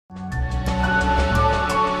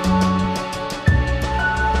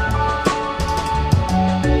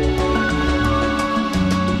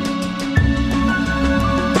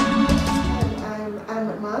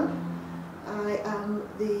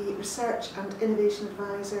Research and Innovation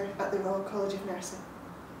Advisor at the Royal College of Nursing.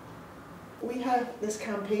 We have this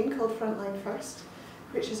campaign called Frontline First,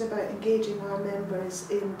 which is about engaging our members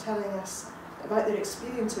in telling us about their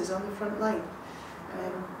experiences on the front line,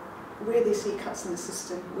 where they see cuts in the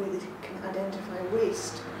system, where they can identify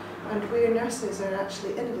waste, and where nurses are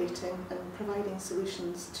actually innovating and providing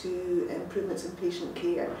solutions to improvements in patient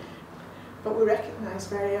care. But we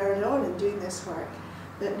recognised very early on in doing this work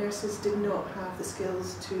that nurses did not have the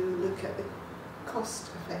skills to look at the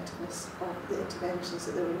cost effectiveness of the interventions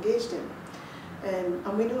that they were engaged in.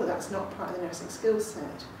 And we know that's not part of the nursing skills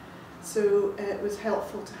set. So it was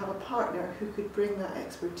helpful to have a partner who could bring that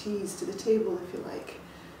expertise to the table, if you like.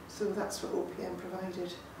 So that's what OPM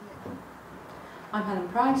provided. I'm Helen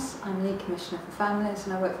Price, I'm Lead Commissioner for Families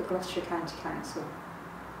and I work for Gloucestershire County Council.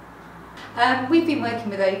 We've been working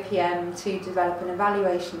with OPM to develop an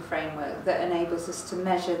evaluation framework that enables us to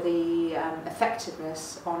measure the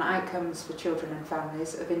effectiveness on outcomes for children and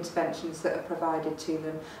families of interventions that are provided to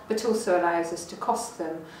them, but also allows us to cost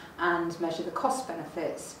them and measure the cost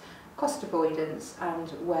benefits, cost avoidance and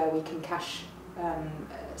where we can cash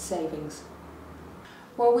savings.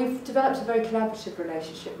 Well, we've developed a very collaborative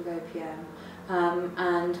relationship with OPM.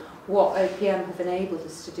 And what OPM have enabled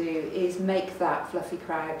us to do is make that fluffy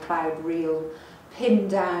cloud real, pin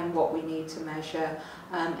down what we need to measure,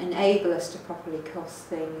 enable us to properly cost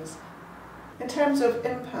things. In terms of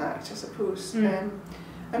impact, I suppose,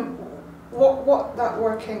 what that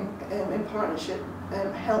working in partnership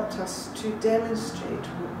helped us to demonstrate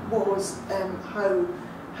was how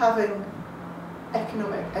having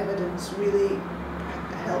economic evidence really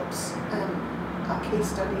helps a case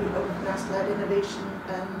study of nurse-led innovation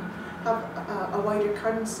have a wider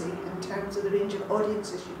currency in terms of the range of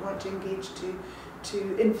audiences you'd want to engage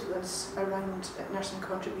to influence around nursing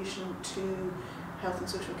contribution to health and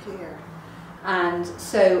social care. And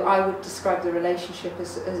so I would describe the relationship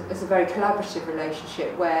as a very collaborative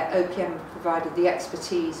relationship where OPM provided the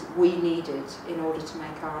expertise we needed in order to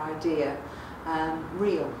make our idea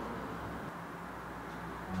real.